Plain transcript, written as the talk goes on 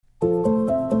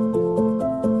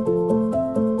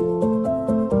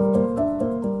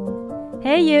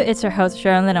you, it's your host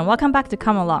Sharon Lin and welcome back to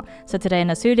Come Along. So today in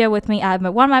the studio with me, I have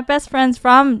one of my best friends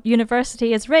from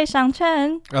university. It's Ruei-Siang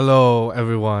Chen. Hello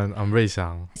everyone, I'm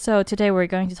Ruei-Siang. So today we're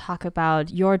going to talk about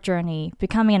your journey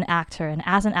becoming an actor and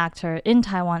as an actor in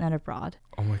Taiwan and abroad.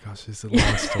 Oh my gosh, it's a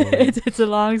long story. It's a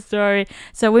long story.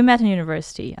 So we met in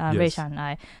university, Yes. Ruei-Siang and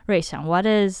I. Ruei-Siang, what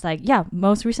is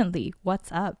most recently,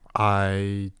 what's up?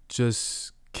 I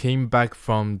just came back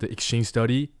from the exchange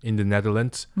study in the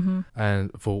Netherlands and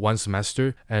for one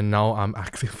semester, and now I'm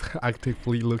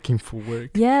actively looking for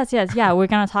work. Yes, yeah, we're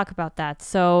going to talk about that.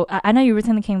 So I know you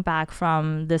recently came back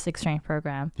from this exchange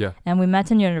program. Yeah. And we met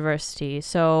in university.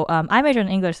 So I majored in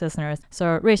English, listeners.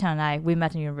 So Ruei-Siang and I, we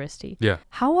met in university. Yeah.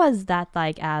 How was that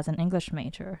like as an English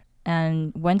major?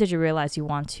 And when did you realize you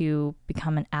want to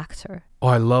become an actor? Oh,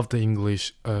 I love the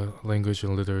English language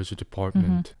and literature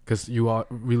department because you are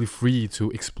really free to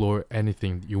explore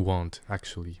anything you want,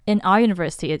 actually. In our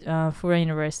university, Ruei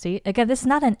University, again, this is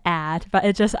not an ad, but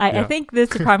it just, I think this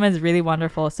department is really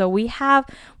wonderful. So we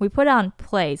put on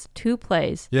plays, 2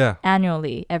 plays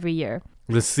annually every year.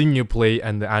 The senior play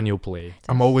and the annual play.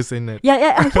 I'm always in it.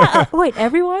 Yeah. Wait,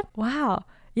 everyone? Wow.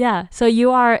 Yeah. So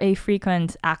you are a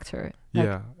frequent actor.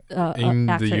 In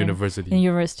the university. In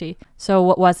university. So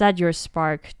what was that your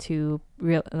spark to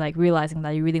realizing that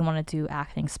you really wanted to do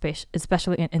acting,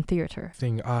 especially in theater?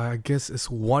 I guess it's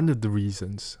one of the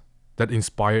reasons that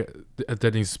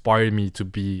inspired me to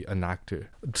be an actor,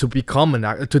 to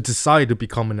decide to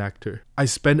become an actor. I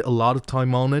spent a lot of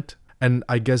time on it, and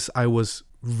I guess I was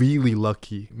really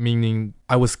lucky, meaning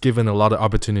I was given a lot of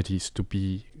opportunities to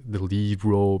be the lead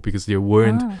role because there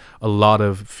weren't a lot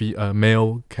of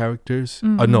male characters.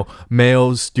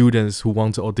 Male students who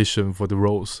want to audition for the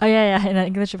roles. Oh yeah, in the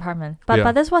English department.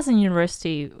 But this was in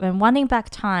university. And winding back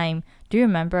time, do you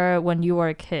remember when you were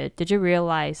a kid? Did you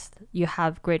realize you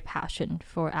have great passion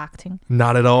for acting?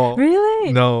 Not at all.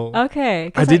 Really? No.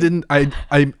 Okay.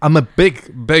 I'm a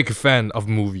big fan of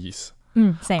movies.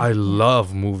 Same. I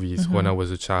love movies when I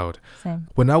was a child. Same.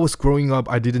 When I was growing up,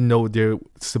 I didn't know there's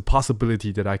a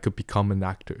possibility that I could become an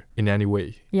actor in any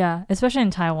way. Yeah, especially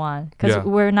in Taiwan, because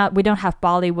we don't have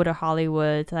Bollywood or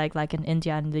Hollywood like in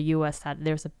India and the US, that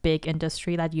there's a big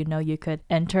industry that you could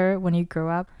enter when you grow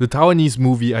up. The Taiwanese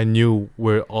movie I knew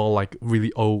were all like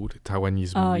really old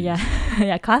Taiwanese movies. Oh yeah,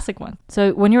 yeah, classic one.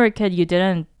 So when you were a kid, you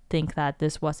didn't think that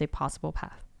this was a possible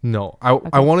path? No,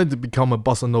 I wanted to become a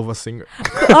bossa nova singer.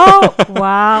 Oh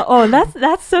wow! Oh,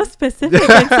 that's so specific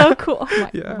and so cool. Oh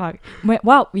my God.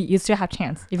 Well, you still have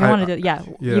chance if you want to do it. Yeah,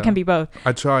 you can be both.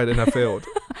 I tried and I failed.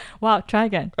 Wow, try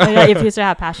again. If you still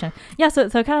have passion. Yeah, so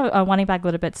kind of winding back a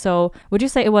little bit. So would you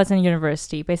say it was in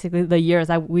university, basically the years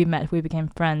that we met, we became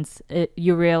friends,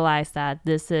 you realized that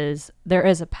there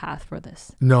is a path for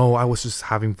this? No, I was just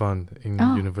having fun in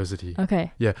university.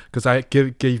 Okay. Yeah, because I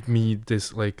gave me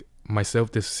this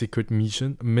myself this secret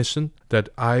mission that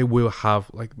I will have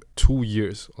 2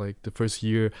 years, like the first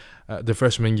year, the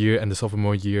freshman year and the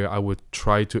sophomore year, I would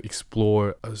try to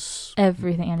explore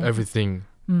everything.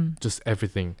 Just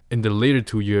everything. In the later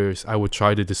 2 years, I would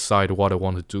try to decide what I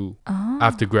want to do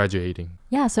after graduating.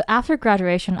 Yeah, so after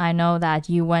graduation, I know that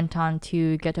you went on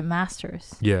to get a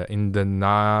master's. Yeah, in the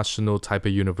National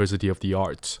Taipei University of the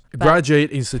Arts.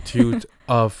 Graduate Institute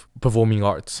of Performing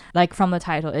Arts. Like from the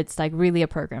title, it's like really a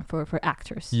program for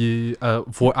actors. Yeah,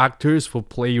 for actors, for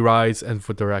playwrights, and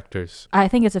for directors. I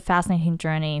think it's a fascinating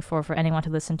journey for anyone to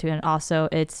listen to, and also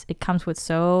it comes with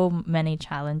so many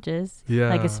challenges.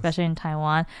 Yeah. Like especially in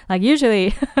Taiwan. Like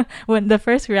usually when the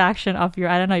first reaction of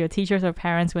your teachers or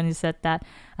parents when you said that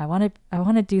I want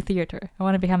to do theater, I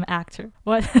want to become an actor,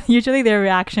 what usually their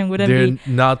reaction wouldn't be. They're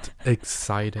not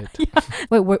excited. Yeah.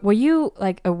 Wait, were you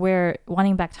aware,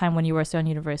 wanting back time when you were still in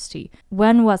university,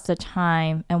 when was the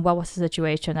time and what was the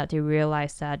situation that you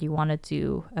realized that you wanted to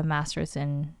do a master's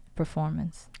in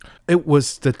performance? It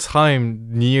was the time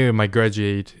near my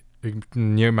graduation,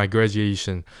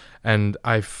 and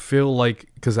I feel like,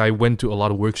 because I went to a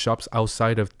lot of workshops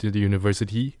outside of the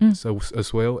university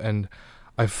as well, and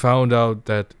I found out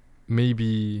that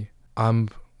maybe I'm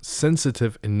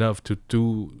sensitive enough to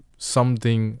do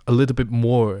something a little bit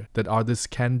more that artists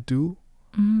can do.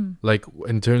 Like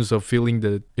in terms of feeling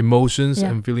the emotions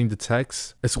and feeling the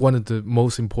text. It's one of the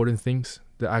most important things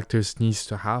the actors needs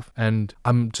to have, and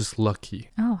I'm just lucky.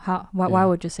 Oh, how? Why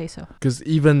would you say so? Because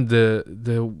even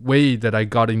the way that I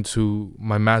got into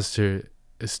my master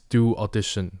is through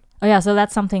audition. Oh yeah, so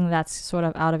that's something that's sort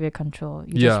of out of your control.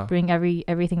 You just bring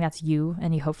everything that's you,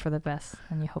 and you hope for the best,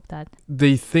 and you hope that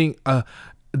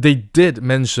they did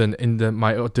mention in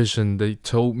my audition. They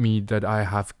told me that I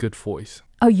have good voice.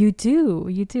 Oh, you do.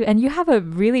 You do. And you have a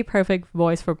really perfect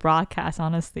voice for broadcast,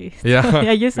 honestly. Yeah.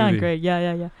 Yeah, you sound really. great.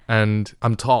 Yeah. And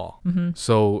I'm tall. Mm-hmm.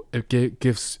 So it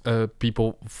gives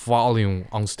people volume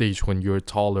on stage when you're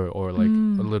taller or like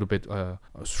a little bit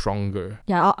stronger.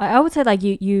 Yeah, I would say like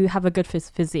you have a good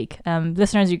physique.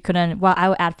 Listeners, you couldn't. Well, I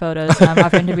will add photos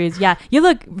of interviews. Yeah, you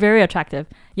look very attractive.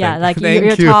 Yeah, like Thank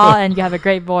you're you. tall and you have a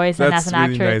great voice, and as That's an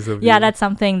really actor, nice of yeah, you. that's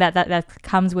something that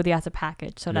comes with you as a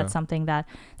package. So that's Yeah. something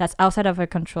that's outside of our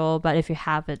control. But if you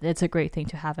have it, it's a great thing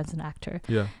to have as an actor.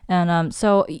 Yeah. And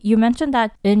so you mentioned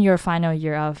that in your final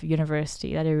year of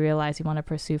university that you realized you want to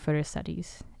pursue further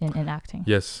studies in acting.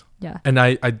 Yes. Yeah. And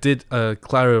I did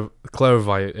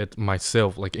clarify it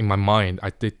myself, like in my mind. I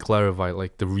did clarify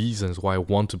like the reasons why I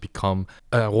want to become,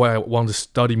 why I want to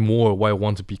study more, why I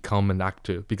want to become an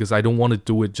actor. Because I don't want to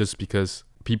do it just because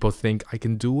people think I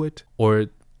can do it, or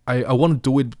I want to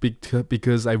do it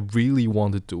because I really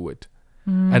want to do it.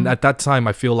 And at that time,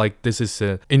 I feel like this is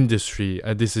an industry,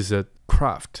 this is a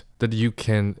craft that you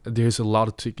can. There's a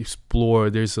lot to explore.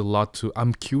 There's a lot to.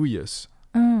 I'm curious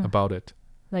about it.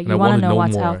 Like And you I want to wanna know know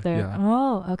what's more, out there. yeah.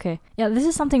 Oh, okay. Yeah, this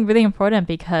is something really important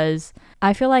because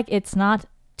I feel like it's not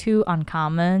too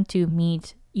uncommon to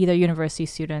meet either university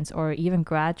students or even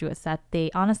graduates that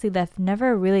they've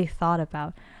never really thought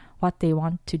about what they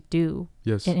want to do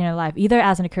Yes. in your life, either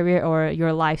as a career or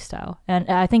your lifestyle. And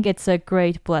I think it's a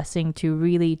great blessing to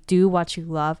really do what you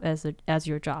love as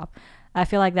your job. I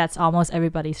feel like that's almost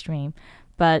everybody's dream,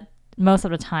 but most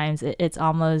of the times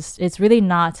it's really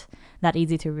not that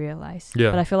easy to realize. Yeah.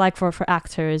 But I feel like for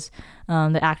actors,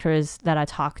 the actors that I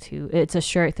talk to, it's a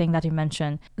sure thing that you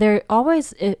mentioned. They're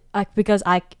always because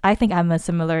I think I'm a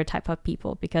similar type of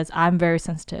people because I'm very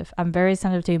sensitive. I'm very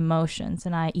sensitive to emotions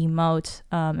and I emote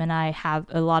and I have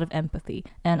a lot of empathy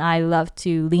and I love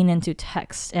to lean into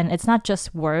text. And it's not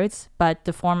just words, but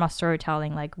the form of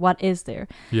storytelling. Like what is there?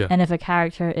 Yeah. And if a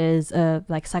character is a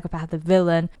like psychopath, a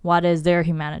villain, what is their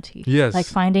humanity? Yes. Like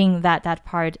finding that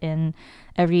part in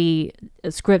every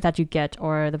script that you get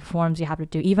or the performance you have to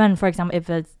do. Even for example,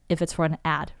 if it's for an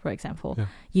ad, for example, Yeah.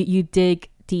 you dig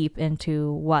deep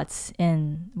into what's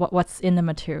in the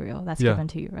material that's Yeah. given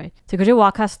to you, right? So could you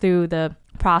walk us through the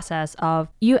process of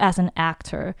you as an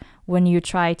actor when you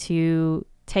try to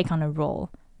take on a role?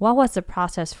 What was the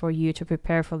process for you to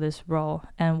prepare for this role,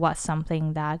 and what's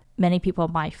something that many people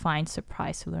might find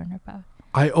surprised to learn about?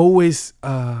 I always,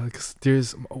 cause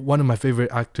there's one of my favorite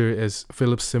actor is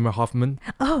Philip Seymour Hoffman,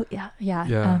 Oh yeah.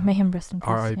 Yeah. May him rest in peace.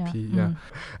 R.I.P. Yeah. Mm.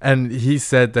 And he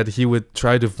said that he would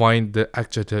try to find the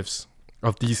adjectives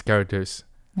of these characters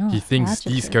Oh, he thinks these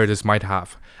adjectives. characters might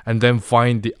have, and then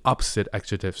find the opposite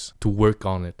adjectives to work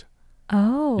on it.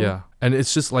 Oh. Yeah, and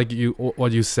it's just like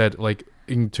what you said, like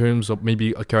in terms of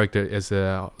maybe a character is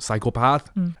a psychopath,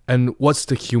 and what's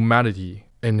the humanity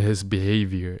in his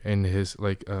behavior, in his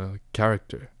like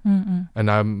character. Mm-mm.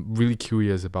 And I'm really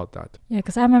curious about that. Yeah,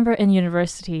 because I remember in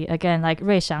university, again, like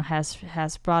Ruei-Siang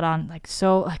has brought on like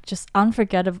just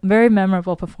unforgettable, very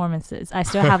memorable performances. I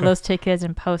still have those tickets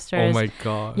and posters. Oh my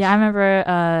gosh. Yeah, I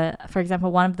remember, for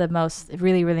example, one of the most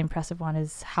really, really impressive one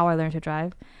is How I Learned to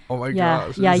Drive. Oh my Yeah,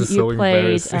 gosh. yeah, This is you so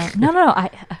played. embarrassing. No.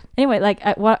 Anyway, like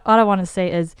what I want to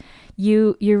say is,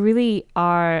 you really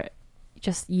are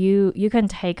just you can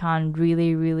take on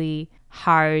really, really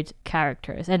hard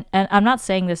characters, and I'm not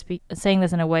saying this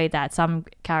in a way that some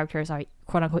characters are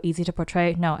quote unquote easy to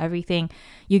portray. No, everything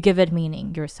you give it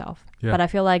meaning yourself. Yeah. But I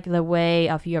feel like the way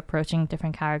of you approaching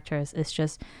different characters is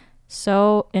just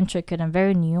so intricate and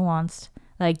very nuanced.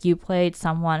 Like you played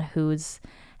someone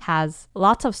has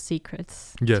lots of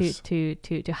secrets Yes.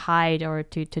 to hide or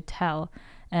to tell,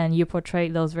 and you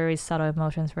portrayed those very subtle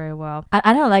emotions very well.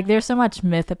 I know, like there's so much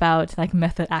myth about like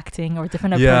method acting or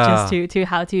different approaches Yeah. to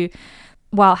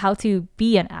how to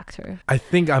be an actor. I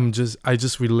think I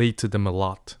just relate to them a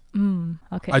lot.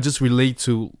 Okay. I just relate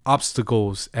to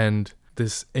obstacles and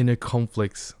this inner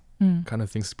conflicts kind of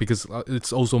things because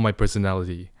it's also my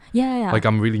personality. Yeah. Like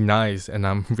I'm really nice and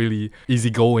I'm really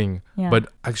easygoing, Yeah.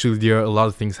 but actually there are a lot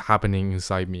of things happening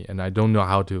inside me and I don't know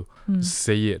how to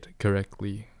say it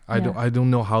correctly. I don't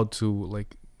know how to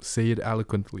like say it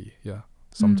eloquently. Yeah,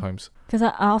 sometimes. Because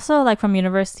I also, like from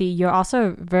university, you're also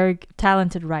a very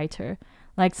talented writer.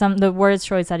 Like the word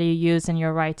choice that you use in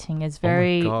your writing is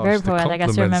very, gosh, very the poetic. I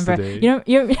still compliments remember.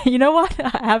 today. You know what?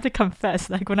 I have to confess.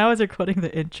 Like when I was recording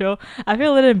the intro, I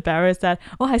feel a little embarrassed that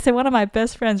I said one of my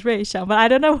best friends, Ruei-Siang, but I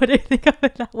don't know what they think of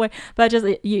it that way. But just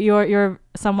you're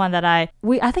someone that I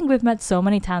think we've met so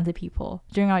many talented people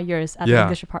during our years at the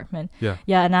English department. Yeah.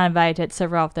 And I invited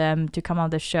several of them to come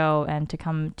on the show and to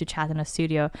come to chat in the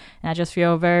studio. And I just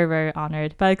feel very, very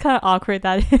honored. But it's kind of awkward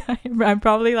that I'm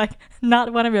probably like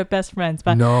not one of your best friends.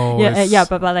 But no,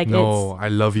 but like no, I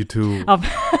love you too.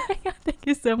 Thank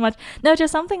you so much. No,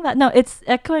 just something that it's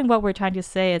echoing what we're trying to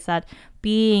say. Is that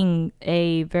being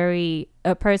a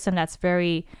person that's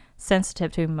very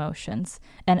sensitive to emotions,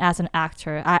 and as an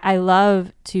actor, I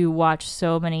love to watch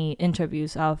so many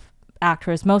interviews of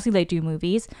actors. Mostly they do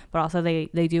movies, but also they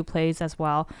do plays as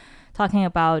well, talking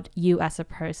about you as a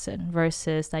person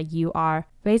versus that you are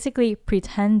basically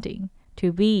pretending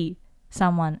to be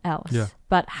someone else.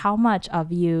 But how much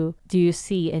of you do you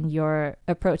see in your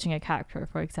approaching a character,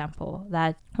 for example?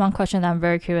 That one question that I'm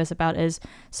very curious about is,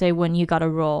 say, when you got a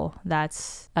role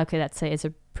that's okay, let's say it's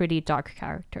a pretty dark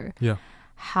character.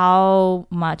 How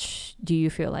much do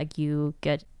you feel like you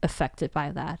get affected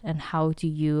by that, and how do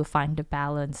you find the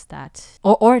balance that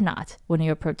or not when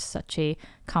you approach such a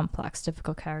complex,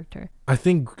 difficult character? I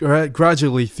think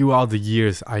gradually throughout the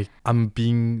years I'm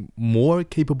being more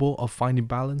capable of finding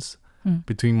balance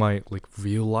between my like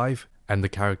real life and the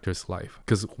character's life.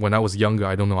 Because when I was younger,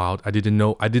 I didn't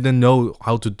know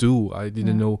how to do. I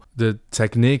didn't know the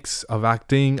techniques of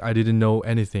acting. I didn't know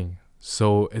anything.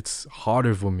 So it's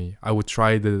harder for me. I would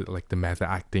try the method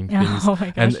acting things,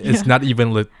 and it's not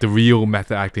even like the real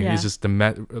method acting. It's just the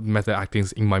method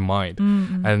actings in my mind,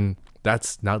 and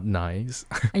that's not nice.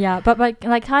 But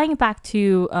like tying back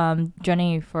to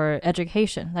journey for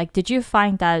education, like did you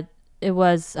find that it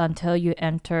was until you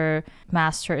enter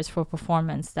masters for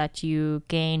performance that you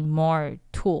gain more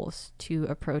tools to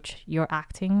approach your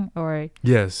acting? Or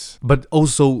yes, but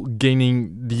also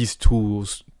gaining these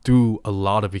tools through a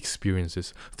lot of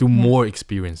experiences, through more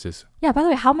experiences. By the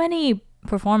way, how many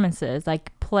performances,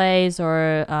 like plays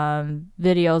or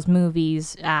videos,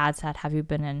 movies, ads that have you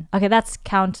been in? Okay, let's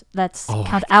count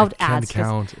out ads.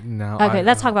 Count now. Okay,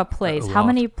 let's talk about plays. How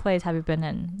many plays have you been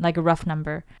in? Like a rough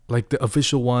number. Like the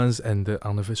official ones and the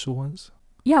unofficial ones?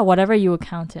 Yeah, whatever you would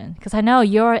count in. Because I know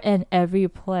you're in every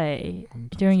play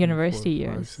during university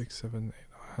years. 5, 6, 7, 8.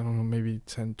 I don't know, maybe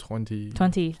 10, 20.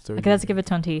 20. 30. Okay, let's give it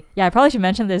 20. Yeah, I probably should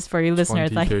mention this for you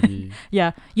listeners. 20, 30.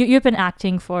 Yeah, you've been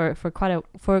acting for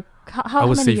how I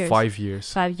would many say years? 5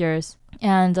 years. 5 years.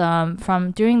 And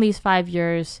from during these 5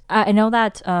 years, I know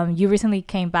that you recently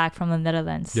came back from the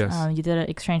Netherlands. Yes. You did an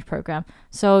exchange program.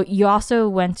 So you also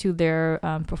went to their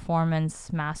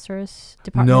performance masters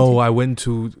department? No, I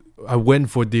went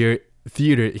for their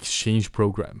theater exchange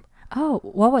program. Oh,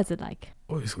 what was it like?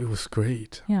 Oh, it was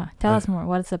great. Yeah, tell us more.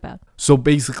 What it's about. So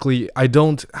basically, I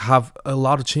don't have a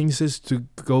lot of chances to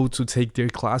go to take their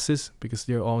classes because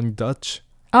they're all in Dutch.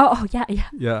 Oh, yeah.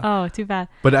 Yeah. Oh, too bad.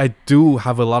 But I do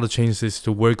have a lot of chances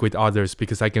to work with others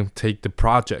because I can take the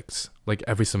projects like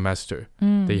every semester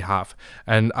they have.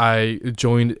 And I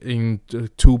joined in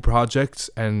 2 projects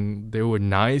and they were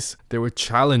nice. They were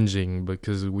challenging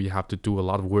because we have to do a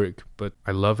lot of work, but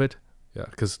I love it. Yeah,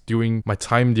 because during my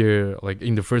time there, like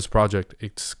in the first project,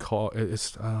 it's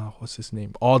what's his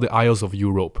name? All the Isles of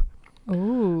Europe.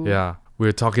 Ooh. Yeah,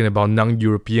 we're talking about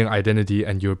non-European identity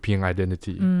and European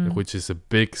identity, which is a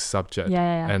big subject.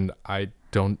 Yeah. And I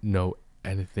don't know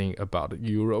anything about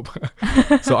Europe.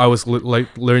 So I was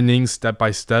learning step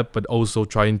by step, but also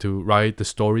trying to write the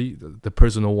story, the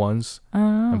personal ones,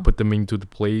 and put them into the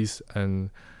place and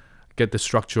get the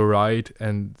structure right.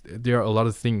 And there are a lot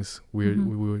of things we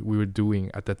were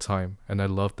doing at that time, and I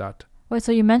love that. Wait,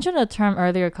 so you mentioned a term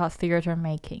earlier called theater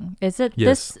making. Is it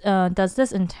Yes. does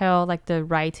this entail like the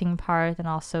writing part and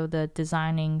also the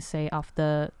designing, say, of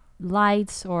the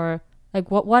lights, or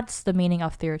like what's the meaning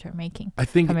of theater making? I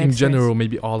think in general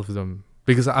maybe all of them,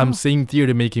 because I'm saying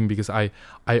theater making because I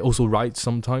also write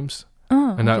sometimes.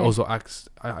 And okay. I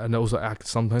also act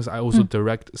sometimes. I also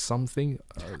direct something.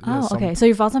 Okay. So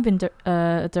you've also been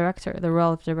a director, the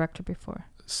role of director before.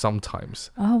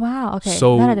 Sometimes. Oh wow. Okay.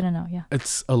 So that I didn't know. Yeah.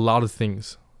 It's a lot of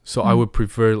things. So I would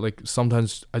prefer, like,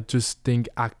 sometimes I just think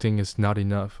acting is not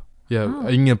enough. Yeah,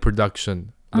 in a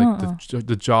production, like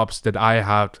the jobs that I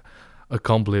have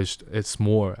accomplished, it's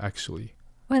more actually.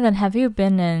 Well, then have you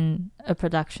been in a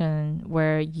production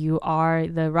where you are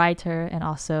the writer and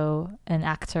also an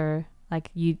actor? Like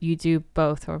you do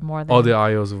both or more than... All the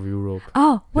Isles of Europe.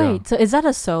 Oh, wait. Yeah. So is that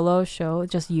a solo show?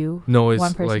 Just you? No, it's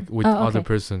one person? Like with other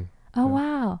person. Oh, yeah.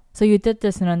 Wow. So you did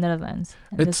this in the Netherlands?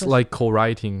 It's like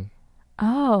co-writing.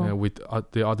 Oh. With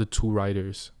the other 2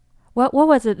 writers. What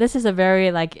was it? This is a very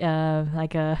like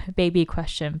a baby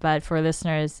question, but for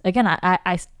listeners, again,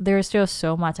 I there's still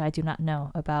so much I do not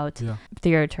know about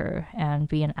theater and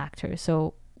being an actor.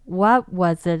 So what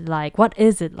was it like? What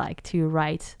is it like to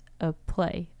write a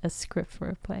play, a script for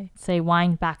a play? Say,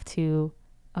 wind back to,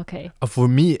 okay. For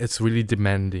me, it's really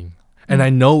demanding. And I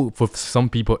know for some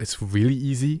people, it's really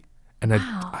easy. And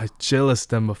I jealous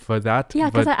them for that.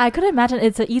 Yeah, because I could imagine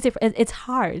it's it's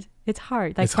hard. It's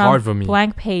hard. Like it's hard for me.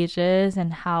 Blank pages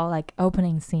and how like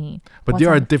opening scene. But there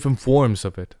are different forms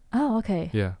of it. Oh, okay.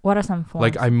 Yeah. What are some forms?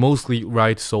 Like I mostly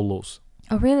write solos.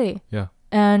 Oh, really? Yeah.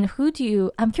 And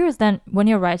I'm curious then, when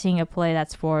you're writing a play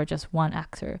that's for just one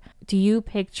actor, do you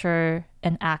picture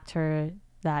an actor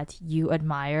that you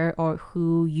admire or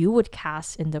who you would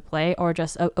cast in the play, or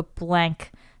just a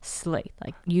blank slate?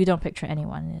 Like you don't picture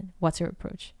anyone in it. What's your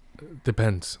approach?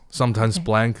 Depends. Sometimes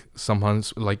blank,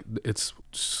 sometimes like it's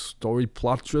story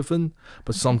plot driven,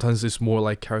 but sometimes it's more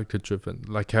like character driven.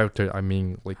 Like character, I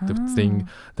mean like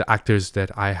the actors that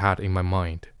I had in my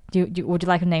mind. Would you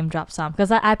like to name drop some?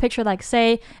 Because I picture like,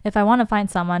 say, if I want to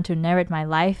find someone to narrate my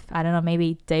life, I don't know,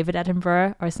 maybe David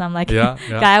Attenborough or some like guy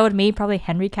I would meet, probably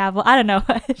Henry Cavill. I don't know.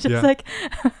 It's just like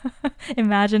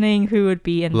imagining who would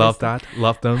be in Love this.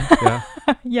 Love them. Yeah.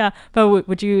 Yeah. But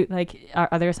would you like,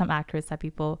 are there some actors that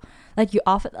people like you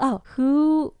often,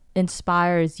 who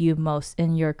inspires you most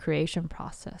in your creation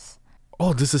process?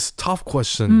 Oh, this is a tough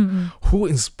question. Who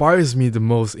inspires me the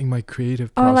most in my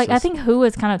creative process? Or like, I think who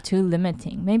is kind of too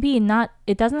limiting. Maybe not,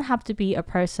 it doesn't have to be a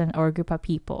person or a group of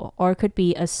people, or it could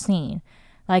be a scene.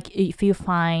 Like if you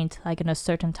find like in a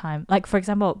certain time, like for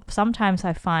example, sometimes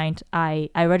I find I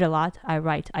read a lot,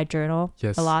 I journal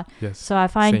a lot. Yes. So I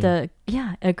find a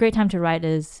great time to write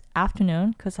is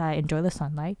afternoon because I enjoy the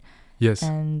sunlight. Yes.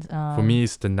 And for me,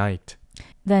 it's the night.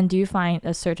 Then do you find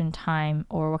a certain time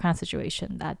or what kind of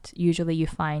situation that usually you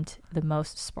find the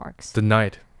most sparks? The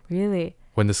night. Really?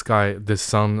 When the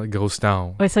sun goes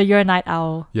down. Wait, so you're a night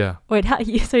owl? Yeah. Wait,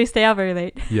 so you stay up very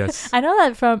late? Yes. I know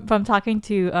that from talking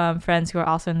to friends who are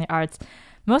also in the arts,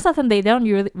 most of them, they don't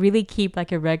really keep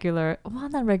like a regular, well,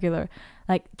 not regular,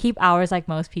 like keep hours like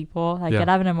most people, like get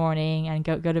up in the morning and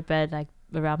go to bed like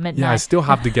around midnight. Yeah, I still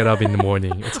have to get up in the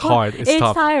morning. It's hard. It's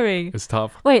tough. It's tiring. It's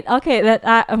tough. Wait, okay.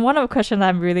 One of the questions that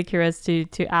I'm really curious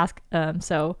to ask.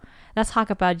 So let's talk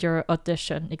about your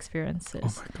audition experiences.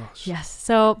 Oh my gosh. Yes.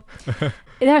 So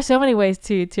there are so many ways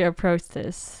to approach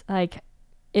this. Like,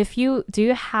 do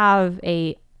you have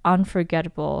a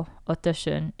unforgettable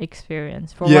audition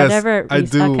experience for whatever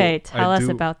reason? I do. Okay, tell us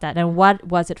about that. And what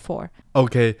was it for?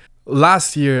 Okay.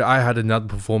 Last year, I had another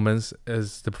performance.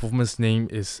 The performance name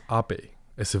is Abe.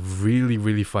 It's a really,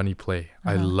 really funny play.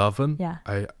 I love him. Yeah.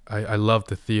 I love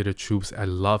the theater troops. I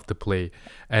love the play.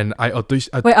 And I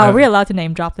auditioned. Wait, are we allowed to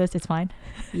name drop this? It's fine.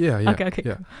 Yeah. Okay.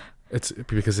 Yeah. It's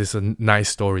because it's a nice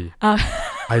story.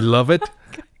 I love it.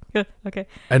 Good. Okay.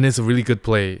 And it's a really good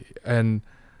play. And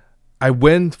I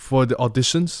went for the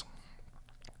auditions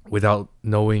without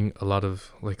knowing a lot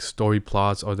of like story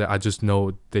plots or that. I just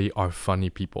know they are funny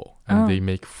people and they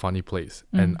make funny plays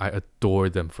and I adore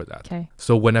them for that. Okay.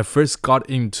 So when I first got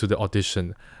into the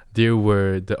audition, there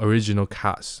were the original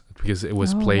cast because it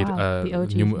was played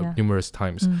numerous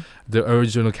times. The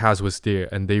original cast was there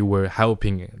and they were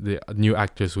helping the new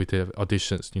actors with the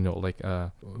auditions, like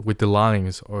with the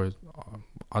lines or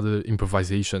other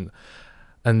improvisation.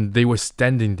 And they were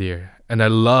standing there and I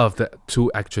loved the two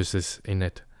actresses in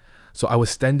it. So I was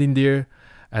standing there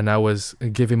and I was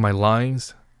giving my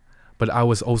lines, but I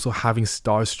was also having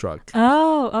starstruck.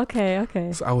 Oh, okay.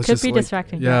 So I was Could just be like,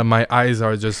 distracting. Yeah, my eyes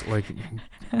are just like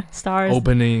stars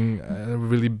opening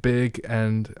really big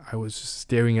and I was just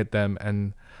staring at them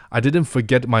and I didn't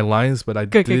forget my lines, but I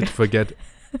did forget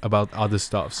about other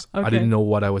stuffs. Okay. I didn't know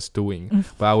what I was doing,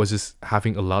 but I was just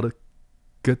having a lot of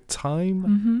good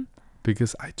time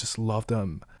because I just loved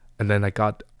them. And then I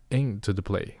got into the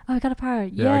play. Oh, I got a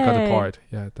part. Yeah, I got a part.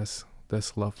 Yeah,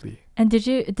 that's lovely. And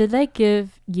did they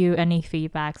give you any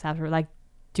feedbacks after? Like,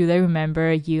 do they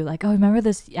remember you? Like, remember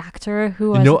this actor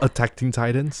who was... Attack Teen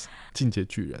Titans? 进阶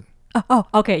巨人. Oh,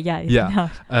 okay, yeah.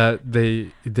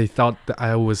 They thought that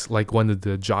I was like one of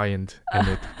the giant in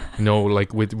it,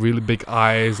 like with really big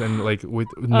eyes and like with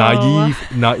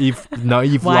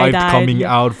naive light coming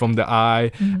out from the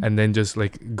eye, and then just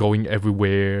like going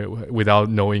everywhere without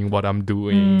knowing what I'm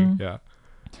doing. Yeah,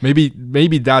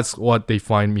 maybe that's what they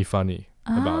find me funny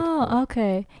about. Oh,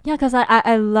 okay. Yeah, because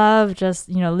I love just,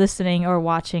 listening or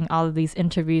watching all of these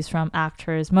interviews from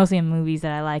actors, mostly in movies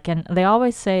that I like. And they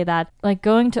always say that, like,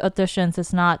 going to auditions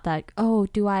is not like,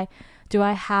 do I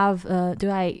have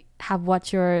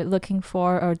what you're looking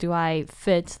for, or do I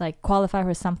fit, like, qualify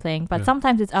for something? But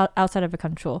sometimes it's outside of your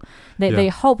control. They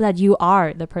hope that you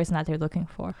are the person that they're looking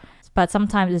for. But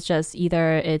sometimes it's just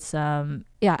either it's,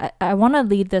 I want to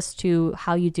lead this to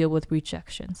how you deal with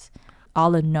rejections.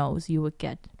 all the no's you would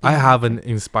get. I have an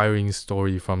inspiring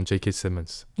story from J.K.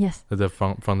 Simmons, Yes.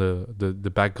 from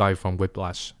the bad guy from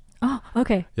Whiplash. Oh,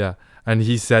 okay. Yeah, and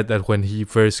he said that when he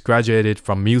first graduated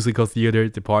from musical theater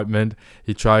department,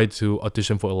 he tried to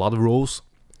audition for a lot of roles.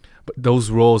 But those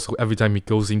roles, every time he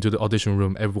goes into the audition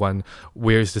room, everyone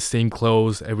wears the same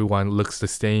clothes, everyone looks the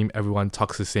same, everyone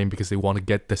talks the same because they want to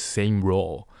get the same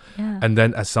role. Yeah. And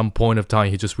then at some point of time,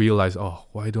 he just realized, oh,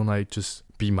 why don't I just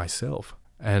be myself?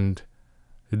 And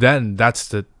then that's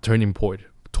the turning point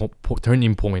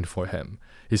for him.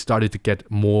 He started to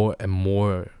get more and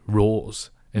more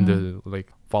roles in the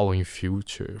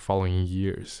following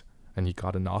years, and he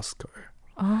got an Oscar.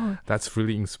 Oh, That's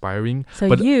really inspiring. so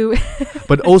but you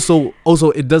but also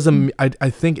it doesn't. I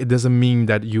think it doesn't mean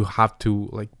that you have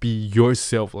to be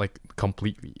yourself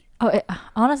completely.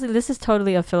 honestly, this is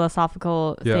totally a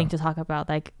philosophical Yeah. thing to talk about.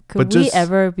 Like, But could we just-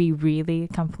 ever be really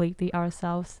completely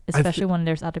ourselves, especially when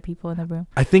there's other people in the room?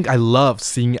 I think I love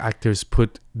seeing actors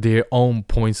put their own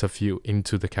points of view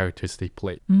into the characters they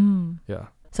play. Yeah.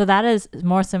 So that is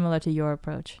more similar to your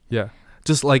approach. Yeah.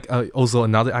 Just also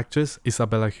another actress,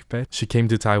 Isabella Huppert. She came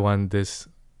to Taiwan this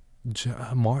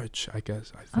March, I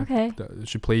guess. I think. Okay.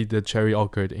 She played the Cherry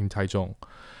Orchid in Taichung.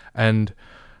 And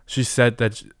she said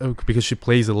that because she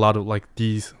plays a lot of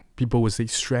these, people would say,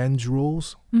 strange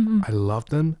roles. I love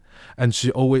them. And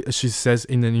she says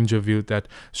in an interview that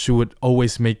she would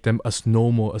always make them as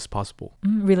normal as possible.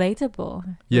 Relatable.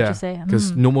 Would Yeah, you say?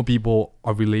 because normal people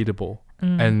are relatable.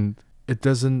 And it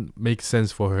doesn't make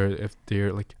sense for her if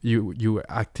they're you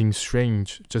acting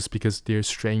strange just because they're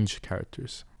strange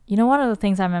characters. You know, one of the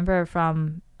things I remember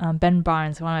from Ben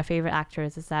Barnes, one of my favorite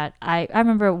actors, is that I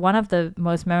remember one of the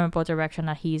most memorable direction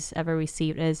that he's ever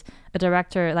received is a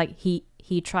director,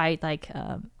 he tried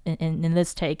in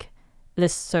this take,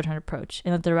 this certain approach.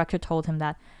 And the director told him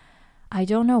that, I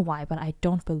don't know why, but I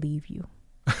don't believe you.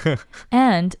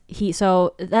 And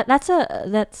that's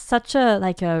such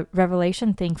a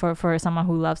revelation thing for someone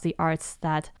who loves the arts,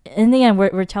 that in the end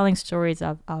we're telling stories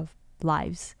of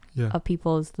lives, of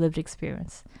people's lived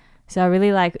experience. So I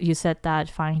really like you said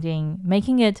that,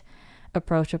 making it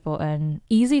approachable and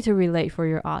easy to relate for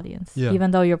your audience,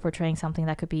 even though you're portraying something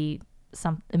that could be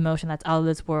some emotion that's out of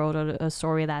this world, or a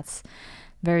story that's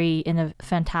very in a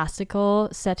fantastical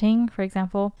setting, for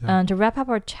example. To wrap up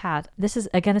our chat, this is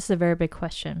a very big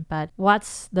question, but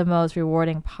what's the most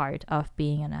rewarding part of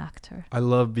being an actor? I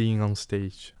love being on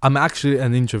stage. I'm actually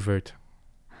an introvert,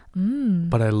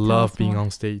 but I love being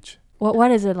on stage.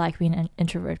 What is it like being an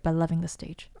introvert but loving the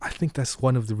stage? I think that's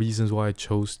one of the reasons why I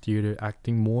chose theater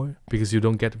acting more, because you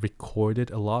don't get recorded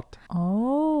a lot.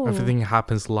 Oh. Everything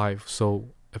happens live, so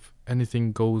if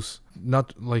anything goes,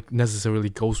 not necessarily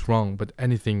goes wrong, but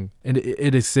anything,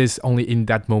 it exists only in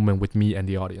that moment with me and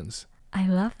the audience. I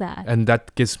love that. And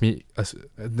that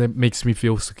that makes me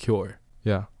feel secure.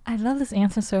 Yeah. I love this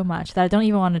answer so much that I don't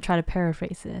even want to try to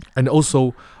paraphrase it. And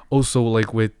also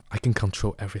I can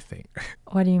control everything.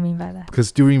 What do you mean by that?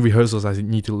 Because during rehearsals, I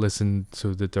need to listen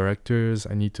to the directors.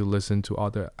 I need to listen to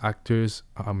other actors.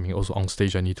 I mean, also on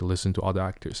stage, I need to listen to other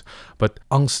actors. But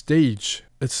on stage,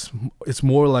 it's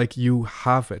more like you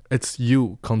have it. It's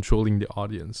you controlling the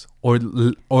audience,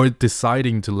 or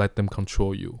deciding to let them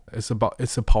control you. It's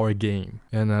a power game,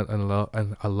 and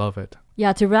I love it.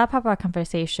 Yeah, to wrap up our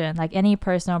conversation, any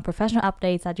personal or professional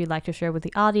updates that you'd like to share with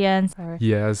the audience?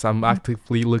 Yes, I'm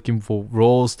actively looking for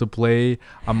roles to play.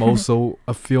 I'm also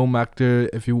a film actor.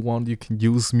 If you want, you can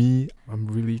use me. I'm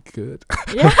really good.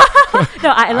 Yeah. No,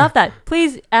 I love that.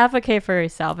 Please advocate for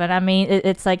yourself. And I mean,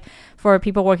 it's for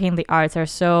people working in the arts, there are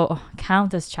so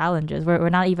countless challenges. We're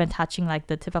not even touching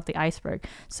the tip of the iceberg.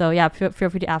 So yeah, feel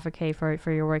free to advocate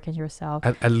for your work and yourself.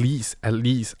 At least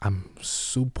I'm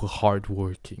super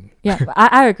hardworking. Yeah,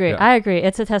 I agree. Yeah. I agree.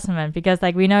 It's a testament because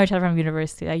we know each other from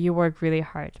university. You work really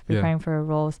hard preparing for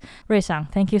roles. Ruei-Siang,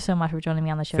 thank you so much for joining me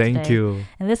on the show today. Thank you.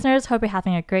 And listeners, hope you're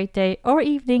having a great day or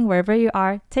evening wherever you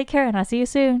are. Take care and I'll see you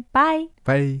soon. Bye.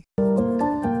 Bye.